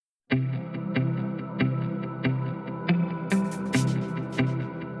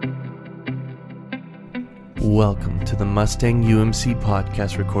Welcome to the Mustang UMC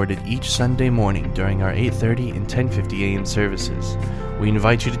podcast, recorded each Sunday morning during our 8:30 and 10:50 a.m. services. We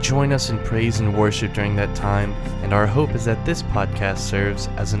invite you to join us in praise and worship during that time, and our hope is that this podcast serves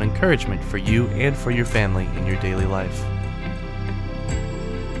as an encouragement for you and for your family in your daily life.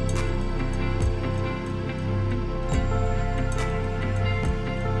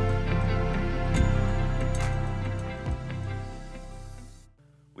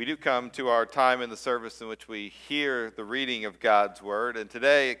 We do come to our time in the service in which we hear the reading of God's Word, and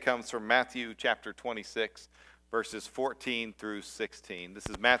today it comes from Matthew chapter 26, verses 14 through 16. This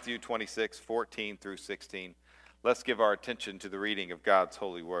is Matthew 26, 14 through 16. Let's give our attention to the reading of God's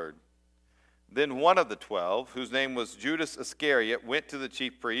holy Word. Then one of the 12, whose name was Judas Iscariot, went to the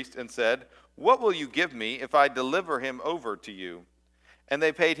chief priest and said, "What will you give me if I deliver him over to you?" And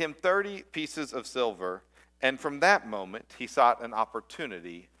they paid him 30 pieces of silver. And from that moment, he sought an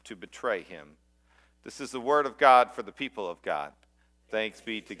opportunity to betray him. This is the word of God for the people of God. Thanks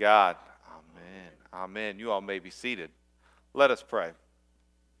be to God. Amen. Amen. You all may be seated. Let us pray.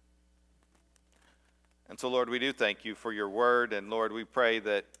 And so, Lord, we do thank you for your word. And, Lord, we pray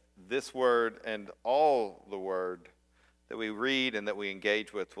that this word and all the word that we read and that we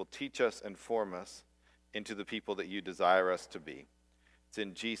engage with will teach us and form us into the people that you desire us to be. It's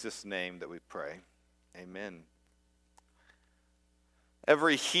in Jesus' name that we pray. Amen.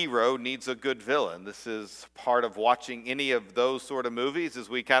 Every hero needs a good villain. This is part of watching any of those sort of movies, is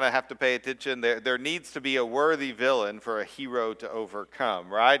we kind of have to pay attention. There needs to be a worthy villain for a hero to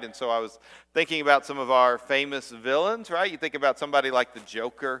overcome, right? And so I was thinking about some of our famous villains, right? You think about somebody like the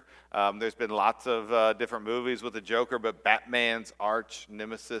Joker. There's been lots of different movies with the Joker, but Batman's arch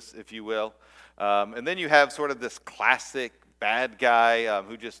nemesis, if you will. And then you have sort of this classic bad guy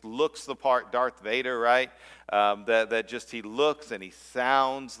who just looks the part, Darth Vader, right? That just he looks and he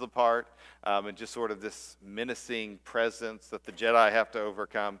sounds the part, and just sort of this menacing presence that the Jedi have to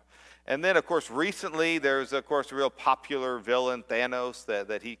overcome. And then, of course, recently there's, of course, a real popular villain, Thanos,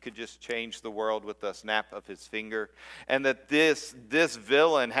 that he could just change the world with the snap of his finger. And that this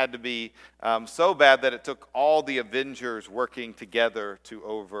villain had to be so bad that it took all the Avengers working together to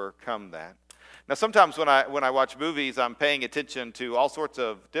overcome that. Now, sometimes when I watch movies, I'm paying attention to all sorts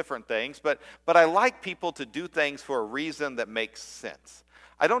of different things, but I like people to do things for a reason that makes sense.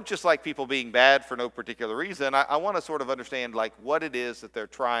 I don't just like people being bad for no particular reason. I want to sort of understand like what it is that they're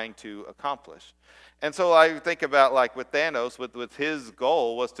trying to accomplish. And so I think about like with Thanos, with his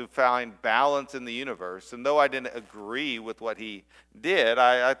goal was to find balance in the universe. And though I didn't agree with what he did,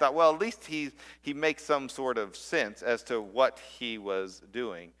 I thought, well, at least he makes some sort of sense as to what he was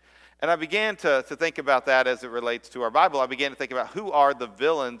doing. And I began to think about that as it relates to our Bible. I began to think about who are the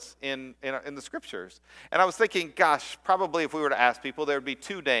villains in the Scriptures. And I was thinking, gosh, probably if we were to ask people, there would be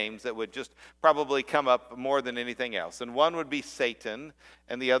two names that would just probably come up more than anything else. And one would be Satan,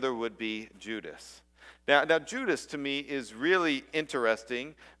 and the other would be Judas. Now Judas, to me, is really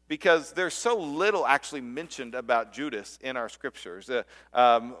interesting because there's so little actually mentioned about Judas in our scriptures.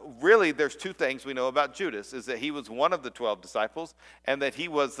 Really, there's two things we know about Judas, is that he was one of the 12 disciples, and that he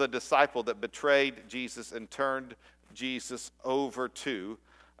was the disciple that betrayed Jesus and turned Jesus over to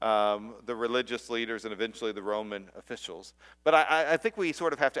the religious leaders and eventually the Roman officials. But I think we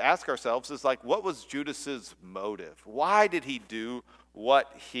sort of have to ask ourselves, is like, what was Judas's motive? Why did he do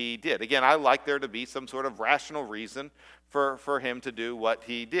what he did? Again, I like there to be some sort of rational reason for him to do what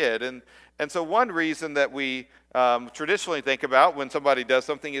he did. And so one reason that we traditionally think about when somebody does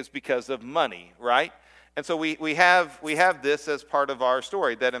something is because of money, right? And so we have this as part of our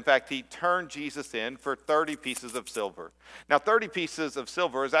story, that in fact he turned Jesus in for 30 pieces of silver. Now 30 pieces of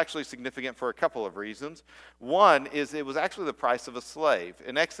silver is actually significant for a couple of reasons. One is it was actually the price of a slave.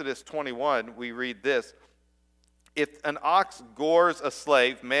 In Exodus 21, we read this: "If an ox gores a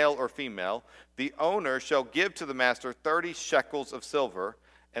slave, male or female, the owner shall give to the master 30 shekels of silver,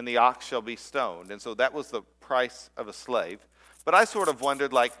 and the ox shall be stoned." And so that was the price of a slave. But I sort of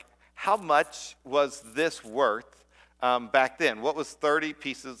wondered, like, how much was this worth back then? What was 30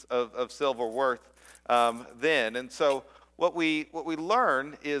 pieces of silver worth then? And so what we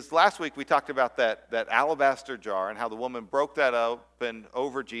learn is, last week we talked about that alabaster jar and how the woman broke that open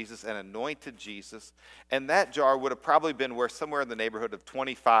over Jesus and anointed Jesus. And that jar would have probably been worth somewhere in the neighborhood of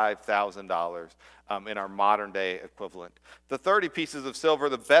 $25,000 in our modern day equivalent. The 30 pieces of silver,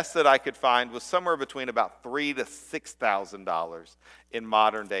 the best that I could find, was somewhere between about $3,000 to $6,000 in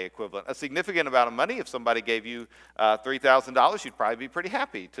modern day equivalent. A significant amount of money. If somebody gave you $3,000, you'd probably be pretty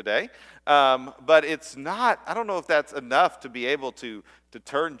happy today. But it's not, I don't know if that's enough to be able to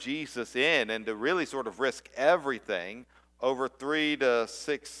turn Jesus in and to really sort of risk everything over $3,000 to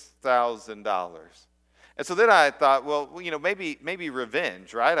 $6,000. And so then I thought, well, maybe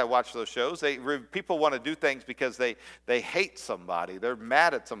revenge, right? I watch those shows. People want to do things because they hate somebody. They're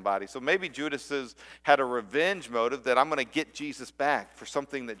mad at somebody. So maybe Judas had a revenge motive that I'm going to get Jesus back for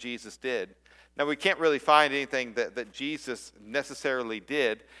something that Jesus did. Now, we can't really find anything that Jesus necessarily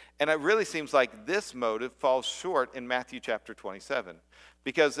did. And it really seems like this motive falls short in Matthew chapter 27.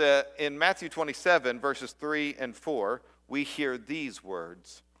 Because in Matthew 27, verses 3 and 4, we hear these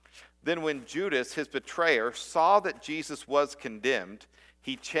words. Then when Judas, his betrayer, saw that Jesus was condemned,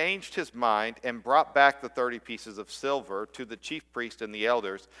 he changed his mind and brought back the 30 pieces of silver to the chief priest and the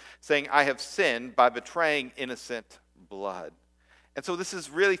elders, saying, I have sinned by betraying innocent blood. And so this is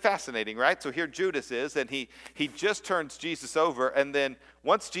really fascinating, right? So here Judas is, and he just turns Jesus over, and then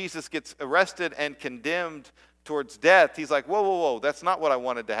once Jesus gets arrested and condemned towards death, he's like, whoa, that's not what I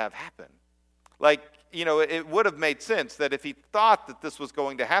wanted to have happen. Like, it would have made sense that if he thought that this was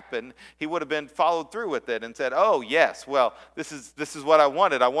going to happen, he would have been followed through with it and said, oh, yes, well, this is what I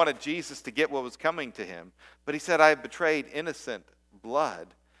wanted. I wanted Jesus to get what was coming to him. But he said, I have betrayed innocent blood.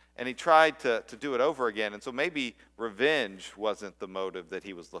 And he tried to do it over again. And so maybe revenge wasn't the motive that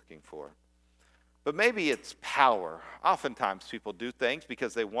he was looking for. But maybe it's power. Oftentimes people do things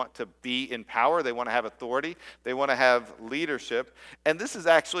because they want to be in power. They want to have authority. They want to have leadership. And this is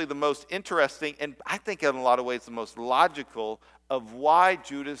actually the most interesting, and I think in a lot of ways the most logical of why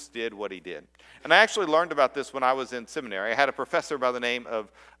Judas did what he did. And I actually learned about this when I was in seminary. I had a professor by the name of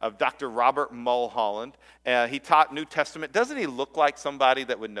Dr. Robert Mulholland. He taught New Testament. Doesn't he look like somebody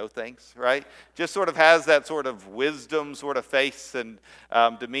that would know things, right? Just sort of has that sort of wisdom sort of face and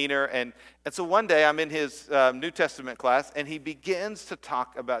demeanor. And so one day I'm in his New Testament class, and he begins to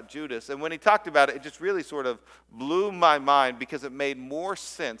talk about Judas. And when he talked about it, it just really sort of blew my mind because it made more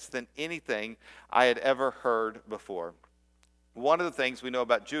sense than anything I had ever heard before. One of the things we know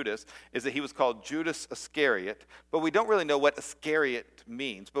about Judas is that he was called Judas Iscariot, but we don't really know what Iscariot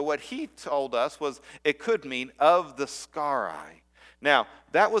means. But what he told us was it could mean of the Scari. Now,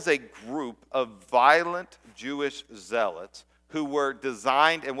 that was a group of violent Jewish zealots who were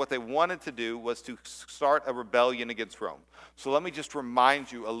designed, and what they wanted to do was to start a rebellion against Rome. So let me just remind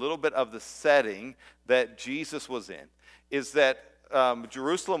you a little bit of the setting that Jesus was in, is that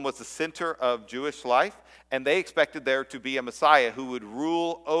Jerusalem was the center of Jewish life, and they expected there to be a Messiah who would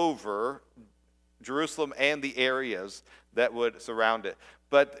rule over Jerusalem and the areas that would surround it.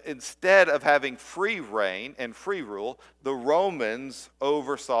 But instead of having free reign and free rule, the Romans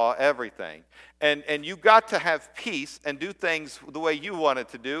oversaw everything. And you got to have peace and do things the way you wanted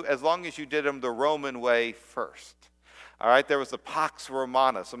to do as long as you did them the Roman way first. All right, there was the Pax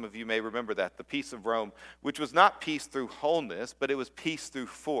Romana. Some of you may remember that, the peace of Rome, which was not peace through wholeness, but it was peace through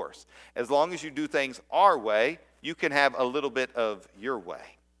force. As long as you do things our way, you can have a little bit of your way.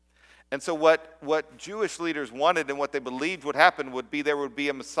 And so what Jewish leaders wanted and what they believed would happen would be there would be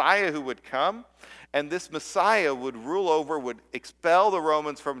a Messiah who would come, and this Messiah would rule over, would expel the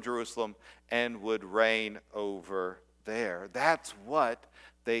Romans from Jerusalem, and would reign over there. That's what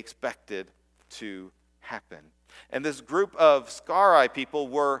they expected to happen. And this group of Scari people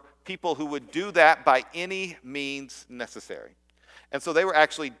were people who would do that by any means necessary. And so they were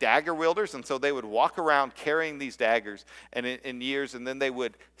actually dagger wielders, and so they would walk around carrying these daggers and in years, and then they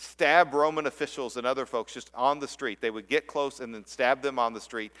would stab Roman officials and other folks just on the street. They would get close and then stab them on the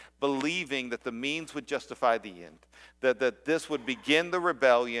street, believing that the means would justify the end, that this would begin the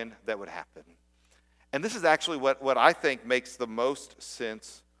rebellion that would happen. And this is actually what I think makes the most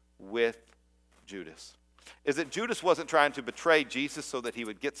sense with Judas. Is that Judas wasn't trying to betray Jesus so that he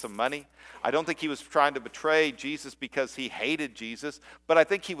would get some money. I don't think he was trying to betray Jesus because he hated Jesus, but I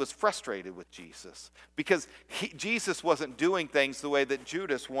think he was frustrated with Jesus because Jesus wasn't doing things the way that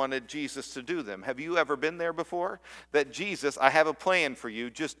Judas wanted Jesus to do them. Have you ever been there before? That Jesus, I have a plan for you,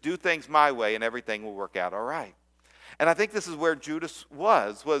 just do things my way and everything will work out all right. And I think this is where Judas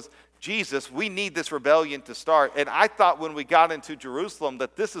was Jesus, we need this rebellion to start. And I thought when we got into Jerusalem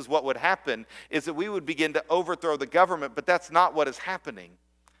that this is what would happen, is that we would begin to overthrow the government, but that's not what is happening.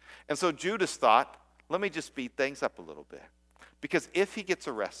 And so Judas thought, let me just speed things up a little bit. Because if he gets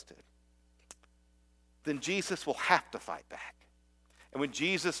arrested, then Jesus will have to fight back. And when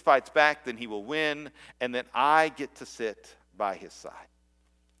Jesus fights back, then he will win, and then I get to sit by his side.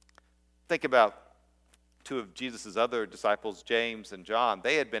 Think about two of Jesus' other disciples, James and John.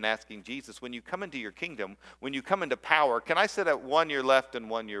 They had been asking Jesus, when you come into your kingdom, when you come into power, can I sit at one your left and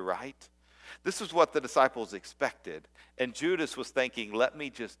one your right? This is what the disciples expected. And Judas was thinking, let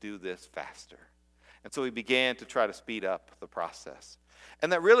me just do this faster. And so he began to try to speed up the process.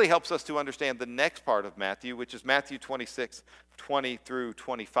 And that really helps us to understand the next part of Matthew, which is Matthew 26, 20 through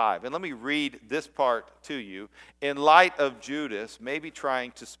 25. And let me read this part to you in light of Judas maybe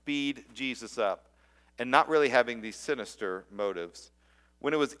trying to speed Jesus up and not really having these sinister motives.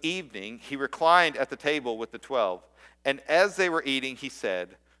 When it was evening, he reclined at the table with the 12. And as they were eating, he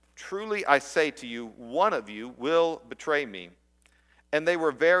said, "Truly I say to you, one of you will betray me." And they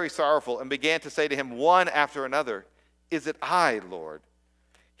were very sorrowful and began to say to him one after another, "Is it I, Lord?"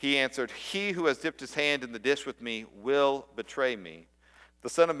 He answered, "He who has dipped his hand in the dish with me will betray me. The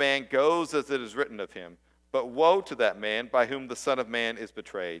Son of Man goes as it is written of him, but woe to that man by whom the Son of Man is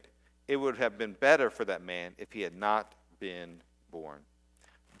betrayed. It would have been better for that man if he had not been born."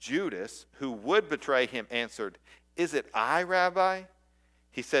 Judas, who would betray him, answered, "Is it I, Rabbi?"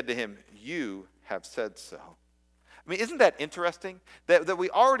 He said to him, "You have said so." I mean, isn't that interesting? That we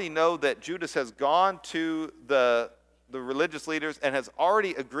already know that Judas has gone to the religious leaders and has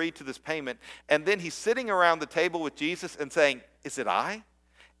already agreed to this payment. And then he's sitting around the table with Jesus and saying, "Is it I?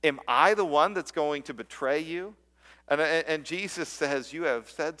 Am I the one that's going to betray you?" And Jesus says, "You have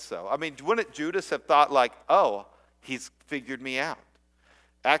said so." I mean, wouldn't Judas have thought like, "Oh, he's figured me out"?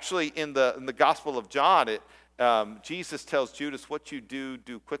 Actually, in the Gospel of John, Jesus tells Judas, "What you do,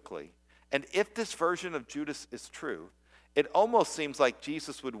 do quickly." And if this version of Judas is true, it almost seems like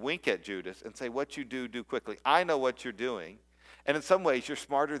Jesus would wink at Judas and say, "What you do, do quickly. I know what you're doing. And in some ways, you're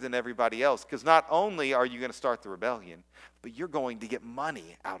smarter than everybody else, because not only are you going to start the rebellion, but you're going to get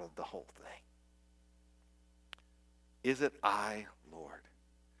money out of the whole thing." Is it I, Lord?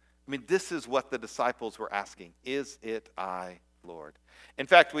 I mean, this is what the disciples were asking. Is it I, Lord? In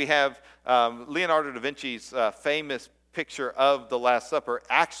fact, we have Leonardo da Vinci's famous picture of the Last Supper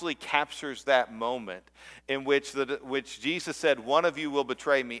actually captures that moment in which Jesus said, "One of you will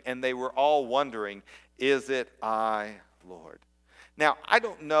betray me," and they were all wondering, "Is it I, Lord?" Now, I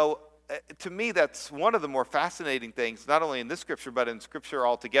don't know. To me, that's one of the more fascinating things, not only in this scripture, but in scripture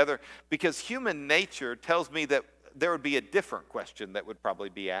altogether, because human nature tells me that there would be a different question that would probably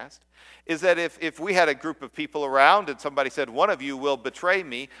be asked, is that if we had a group of people around and somebody said, "One of you will betray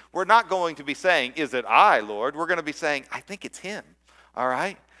me," we're not going to be saying, "Is it I, Lord?" We're going to be saying, "I think it's him," all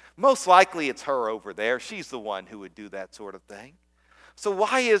right? Most likely it's her over there. She's the one who would do that sort of thing. So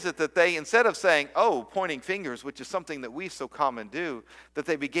why is it that they, instead of saying, "Oh," pointing fingers, which is something that we so common do, that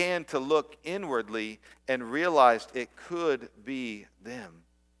they began to look inwardly and realized it could be them?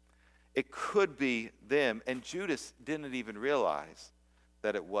 It could be them, and Judas didn't even realize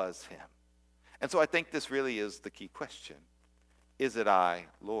that it was him. And so I think this really is the key question. Is it I,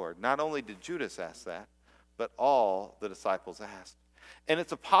 Lord? Not only did Judas ask that, but all the disciples asked. And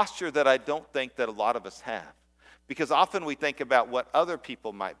it's a posture that I don't think that a lot of us have, because often we think about what other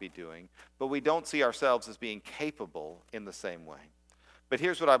people might be doing, but we don't see ourselves as being capable in the same way. But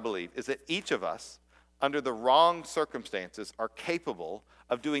here's what I believe, is that each of us, under the wrong circumstances, are capable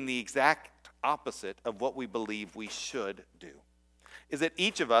of doing the exact opposite of what we believe we should do. Is that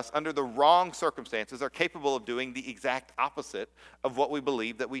each of us, under the wrong circumstances, are capable of doing the exact opposite of what we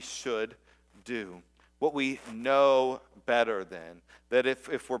believe that we should do. What we know better than. That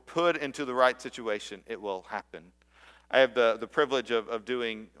if we're put into the right situation, it will happen. I have the privilege of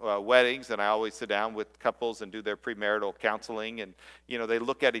doing weddings, and I always sit down with couples and do their premarital counseling, and they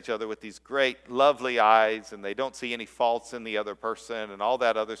look at each other with these great, lovely eyes, and they don't see any faults in the other person, and all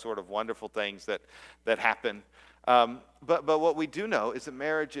that other sort of wonderful things that happen. But what we do know is that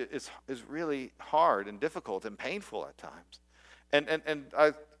marriage is really hard and difficult and painful at times,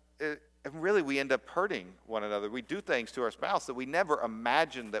 and really we end up hurting one another. We do things to our spouse that we never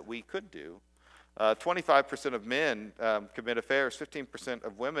imagined that we could do. 25% of men commit affairs, 15%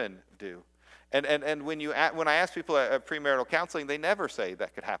 of women do. And when I ask people at premarital counseling, they never say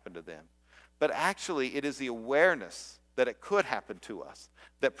that could happen to them. But actually, it is the awareness that it could happen to us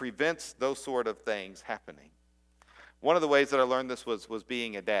that prevents those sort of things happening. One of the ways that I learned this was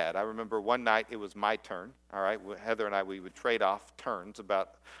being a dad. I remember one night it was my turn. All right, Heather and I, we would trade off turns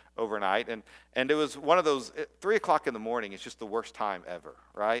about overnight, and it was one of those 3 o'clock in the morning. It's just the worst time ever,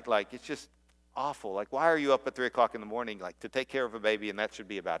 right? Like, it's just awful. Like, why are you up at 3 o'clock in the morning, like, to take care of a baby, and that should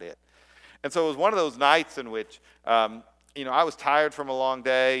be about it? And so it was one of those nights in which, I was tired from a long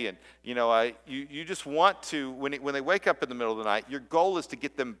day, and, you just want to, when they wake up in the middle of the night, your goal is to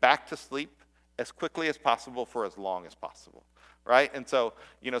get them back to sleep as quickly as possible for as long as possible, right? And so,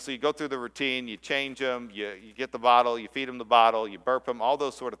 so you go through the routine, you change them, you get the bottle, you feed them the bottle, you burp them, all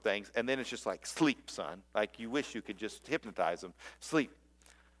those sort of things, and then it's just like, sleep, son. Like, you wish you could just hypnotize them. Sleep.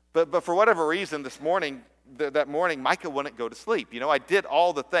 But for whatever reason, this morning, that morning, Micah wouldn't go to sleep. I did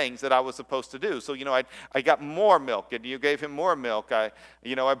all the things that I was supposed to do. So, I got more milk, and you gave him more milk. I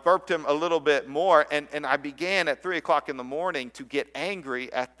burped him a little bit more, and I began at 3 o'clock in the morning to get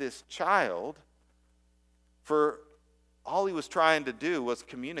angry at this child for all he was trying to do was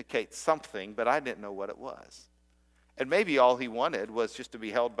communicate something, but I didn't know what it was. And maybe all he wanted was just to be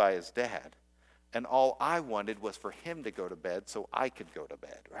held by his dad. And all I wanted was for him to go to bed so I could go to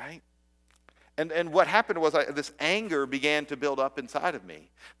bed, right? And what happened was this anger began to build up inside of me.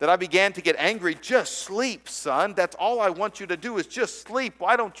 That I began to get angry. Just sleep, son. That's all I want you to do is just sleep.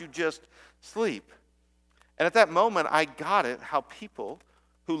 Why don't you just sleep? And at that moment, I got it, how people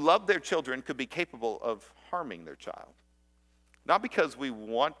who love their children could be capable of harming their child. Not because we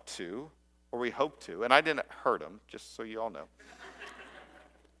want to or we hope to. And I didn't hurt him, just so you all know.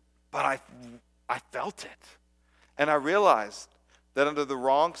 But I felt it. And I realized that under the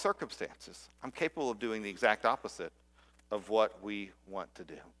wrong circumstances, I'm capable of doing the exact opposite of what we want to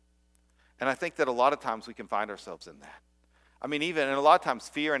do. And I think that a lot of times we can find ourselves in that. And a lot of times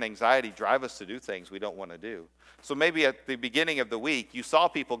fear and anxiety drive us to do things we don't want to do. So maybe at the beginning of the week, you saw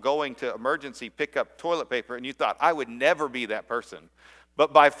people going to emergency pick up toilet paper, and you thought, I would never be that person.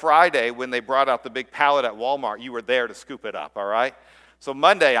 But by Friday, when they brought out the big pallet at Walmart, you were there to scoop it up, all right? So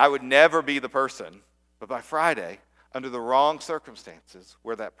Monday, I would never be the person. But by Friday, under the wrong circumstances,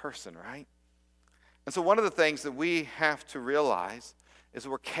 we're that person, right? And so one of the things that we have to realize is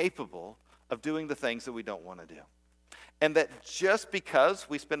we're capable of doing the things that we don't want to do. And that just because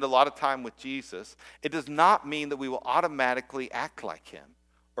we spend a lot of time with Jesus, it does not mean that we will automatically act like him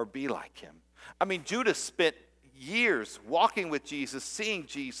or be like him. Judas spent years walking with Jesus, seeing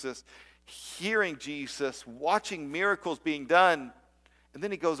Jesus, hearing Jesus, watching miracles being done, and then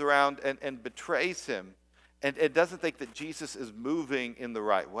he goes around and betrays him. And it doesn't think that Jesus is moving in the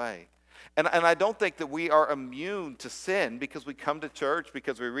right way. And I don't think that we are immune to sin because we come to church,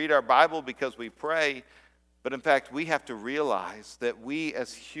 because we read our Bible, because we pray. But in fact, we have to realize that we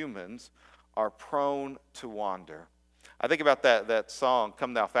as humans are prone to wander. I think about that song,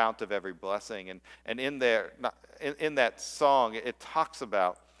 Come Thou Fount of Every Blessing. And in that song, it talks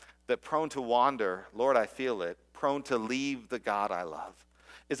about that prone to wander, Lord, I feel it, prone to leave the God I love.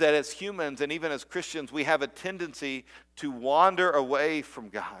 Is that as humans and even as Christians, we have a tendency to wander away from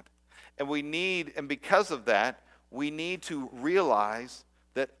God. And because of that, we need to realize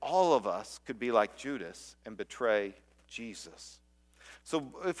that all of us could be like Judas and betray Jesus.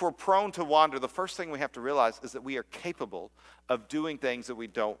 So if we're prone to wander, the first thing we have to realize is that we are capable of doing things that we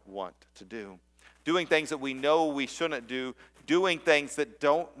don't want to do. Doing things that we know we shouldn't do, doing things that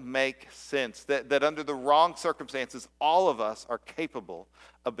don't make sense, that under the wrong circumstances, all of us are capable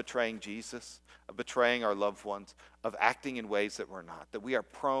of betraying Jesus, of betraying our loved ones, of acting in ways that we're not, that we are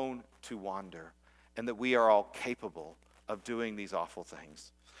prone to wander, and that we are all capable of doing these awful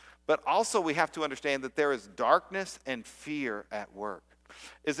things. But also we have to understand that there is darkness and fear at work.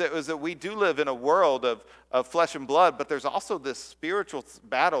 Is that we do live in a world of flesh and blood, but there's also this spiritual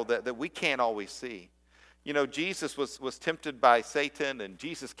battle that we can't always see. Jesus was tempted by Satan, and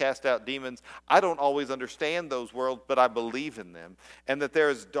Jesus cast out demons. I don't always understand those worlds, but I believe in them. And that there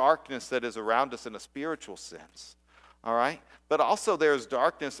is darkness that is around us in a spiritual sense. All right? But also there is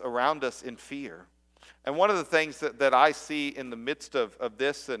darkness around us in fear. And one of the things that I see in the midst of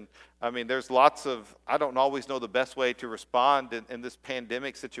this, and there's lots of, I don't always know the best way to respond in this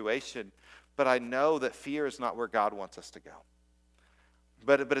pandemic situation, but I know that fear is not where God wants us to go.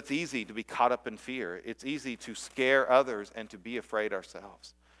 But it's easy to be caught up in fear. It's easy to scare others and to be afraid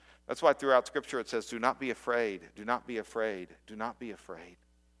ourselves. That's why throughout Scripture it says, do not be afraid, do not be afraid, do not be afraid.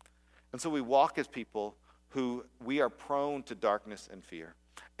 And so we walk as people who we are prone to darkness and fear.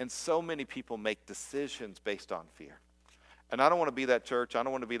 And so many people make decisions based on fear. And I don't want to be that church. I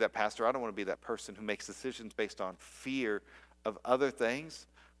don't want to be that pastor. I don't want to be that person who makes decisions based on fear of other things.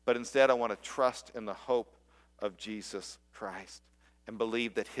 But instead, I want to trust in the hope of Jesus Christ and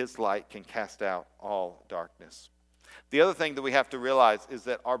believe that his light can cast out all darkness. The other thing that we have to realize is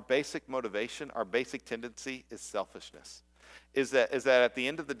that our basic motivation, our basic tendency is selfishness. Is that at the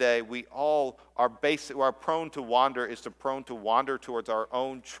end of the day, we all are prone to wander, prone to wander towards our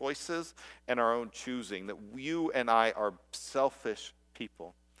own choices and our own choosing, that you and I are selfish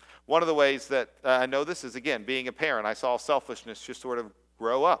people. One of the ways that I know this is, again, being a parent. I saw selfishness just sort of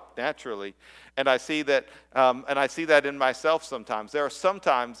grow up naturally. And I see that in myself sometimes. There are some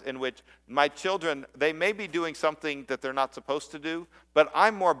times in which my children, they may be doing something that they're not supposed to do, but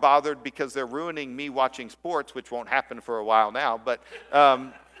I'm more bothered because they're ruining me watching sports, which won't happen for a while now. But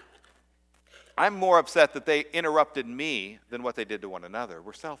I'm more upset that they interrupted me than what they did to one another.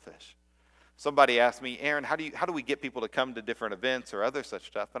 We're selfish. Somebody asked me, Aaron, how do we get people to come to different events or other such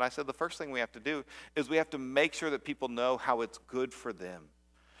stuff? And I said, the first thing we have to do is we have to make sure that people know how it's good for them.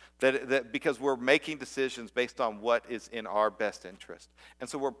 That because we're making decisions based on what is in our best interest. And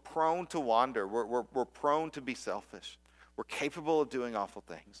so we're prone to wander. We're prone to be selfish. We're capable of doing awful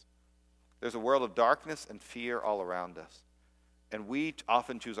things. There's a world of darkness and fear all around us. And we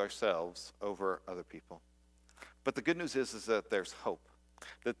often choose ourselves over other people. But the good news is that there's hope.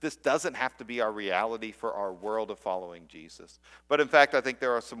 That this doesn't have to be our reality for our world of following Jesus. But in fact, I think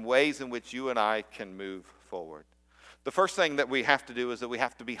there are some ways in which you and I can move forward. The first thing that we have to do is that we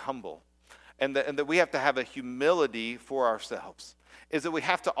have to be humble. And that we have to have a humility for ourselves. Is that we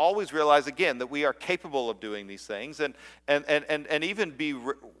have to always realize, again, that we are capable of doing these things. And even be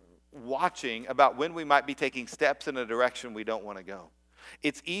watching about when we might be taking steps in a direction we don't want to go.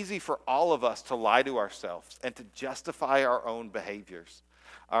 It's easy for all of us to lie to ourselves and to justify our own behaviors.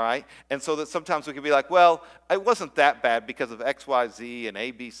 All right? And so that sometimes we can be like, well, it wasn't that bad because of X, Y, Z and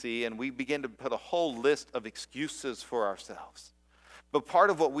A, B, C, and we begin to put a whole list of excuses for ourselves. But part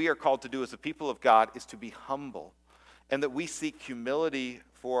of what we are called to do as a people of God is to be humble, and that we seek humility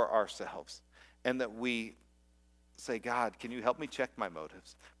for ourselves, and that we say, God, can you help me check my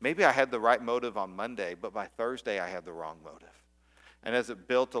motives? Maybe I had the right motive on Monday, but by Thursday I had the wrong motive. And as it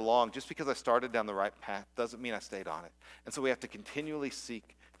built along, just because I started down the right path doesn't mean I stayed on it. And so we have to continually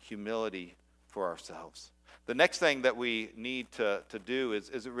seek humility for ourselves. The next thing that we need to do is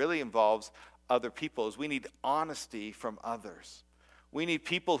it really involves other people, is we need honesty from others. We need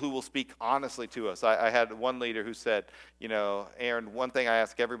people who will speak honestly to us. I had one leader who said, Aaron, one thing I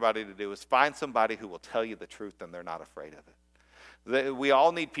ask everybody to do is find somebody who will tell you the truth and they're not afraid of it. We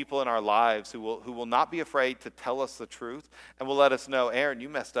all need people in our lives who will not be afraid to tell us the truth and will let us know, Aaron, you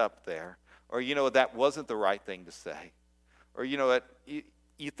messed up there. Or, that wasn't the right thing to say. Or, what,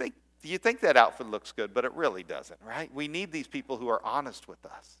 you think that outfit looks good, but it really doesn't, right? We need these people who are honest with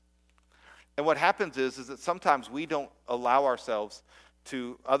us. And what happens is that sometimes we don't allow ourselves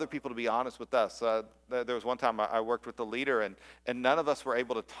to other people to be honest with us. There was one time I worked with a leader, and none of us were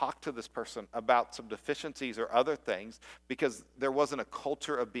able to talk to this person about some deficiencies or other things because there wasn't a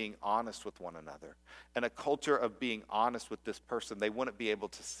culture of being honest with one another and a culture of being honest with this person. They wouldn't be able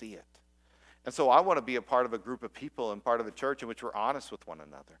to see it. And so I want to be a part of a group of people and part of a church in which we're honest with one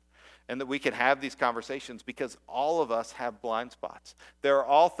another. And that we can have these conversations because all of us have blind spots. There are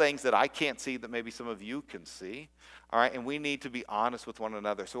all things that I can't see that maybe some of you can see. All right, and we need to be honest with one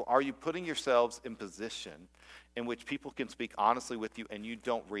another. So are you putting yourselves in position in which people can speak honestly with you and you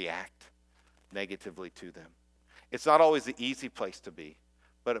don't react negatively to them? It's not always the easy place to be,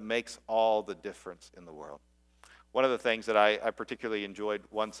 but it makes all the difference in the world. One of the things that I particularly enjoyed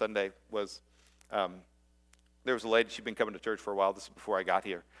one Sunday was there was a lady, she'd been coming to church for a while. This is before I got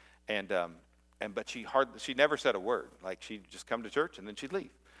here. But she never said a word. Like, she'd just come to church and then she'd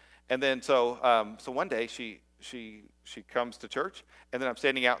leave. And then so one day she comes to church, and then I'm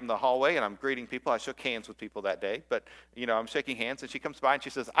standing out in the hallway and I'm greeting people. I shook hands with people that day, but I'm shaking hands, and she comes by and she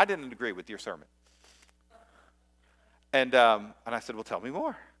says, "I didn't agree with your sermon." And I said, "Well, tell me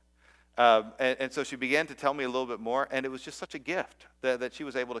more." And so she began to tell me a little bit more, and it was just such a gift that she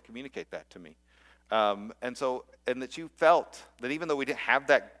was able to communicate that to me. And that she felt that even though we didn't have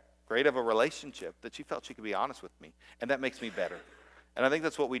that great of a relationship, that she felt she could be honest with me, and that makes me better. And I think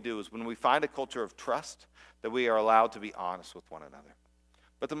that's what we do, is when we find a culture of trust, that we are allowed to be honest with one another.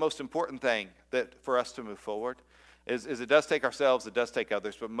 But the most important thing that for us to move forward is it does take ourselves, it does take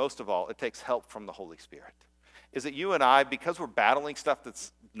others, but most of all, it takes help from the Holy Spirit. Is that you and I, because we're battling stuff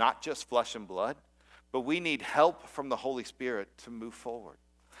that's not just flesh and blood, but we need help from the Holy Spirit to move forward.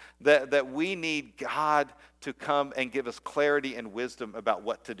 That we need God to come and give us clarity and wisdom about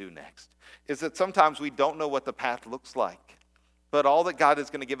what to do next. Is that sometimes we don't know what the path looks like, but all that God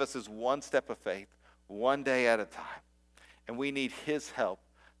is going to give us is one step of faith, one day at a time. And we need His help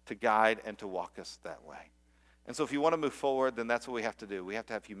to guide and to walk us that way. And so if you want to move forward, then that's what we have to do. We have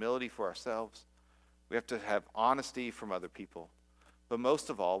to have humility for ourselves. We have to have honesty from other people. But most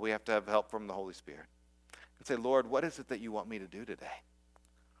of all, we have to have help from the Holy Spirit. And say, Lord, what is it that you want me to do today?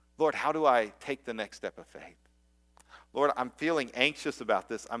 Lord, how do I take the next step of faith? Lord, I'm feeling anxious about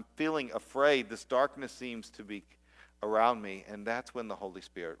this. I'm feeling afraid. This darkness seems to be around me, and that's when the Holy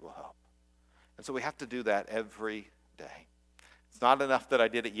Spirit will help. And so we have to do that every day. It's not enough that I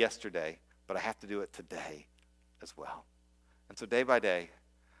did it yesterday, but I have to do it today as well. And so day by day,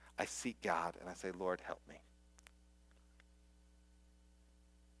 I seek God, and I say, Lord, help me.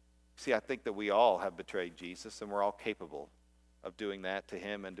 See, I think that we all have betrayed Jesus, and we're all capable of doing that to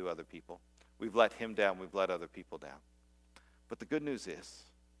Him and to other people. We've let him down. We've let other people down. But the good news is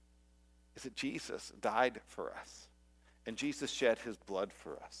that Jesus died for us. And Jesus shed his blood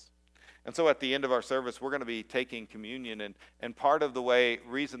for us. And so at the end of our service, we're going to be taking communion. And part of the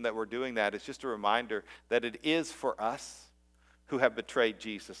reason that we're doing that is just a reminder that it is for us who have betrayed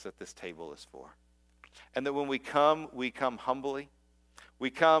Jesus that this table is for. And that when we come humbly. We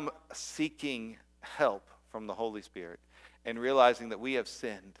come seeking help from the Holy Spirit and realizing that we have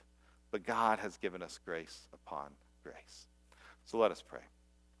sinned, but God has given us grace upon grace. So let us pray.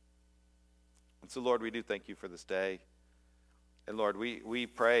 And so, Lord, we do thank you for this day. And Lord, we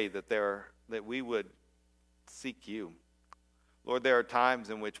pray that we would seek you. Lord, there are times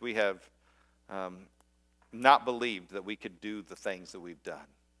in which we have not believed that we could do the things that we've done.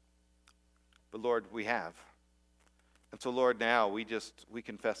 But Lord, we have. And so, Lord, now we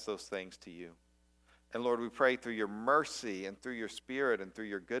confess those things to you. And Lord, we pray through your mercy and through your Spirit and through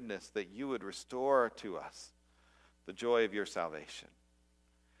your goodness that you would restore to us the joy of your salvation.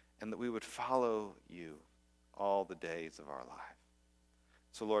 And that we would follow you all the days of our life.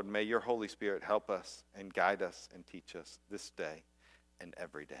 So, Lord, may your Holy Spirit help us and guide us and teach us this day and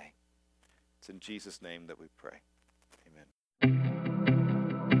every day. It's in Jesus' name that we pray. Amen.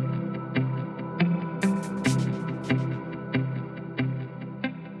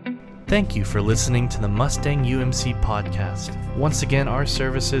 Thank you for listening to the Mustang UMC podcast. Once again, our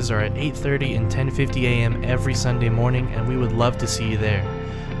services are at 8:30 and 10:50 a.m. every Sunday morning, and we would love to see you there.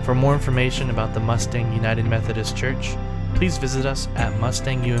 For more information about the Mustang United Methodist Church, please visit us at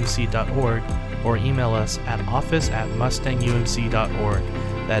mustangumc.org or email us at office@mustangumc.org.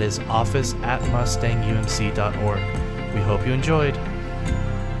 That is office@mustangumc.org. We hope you enjoyed.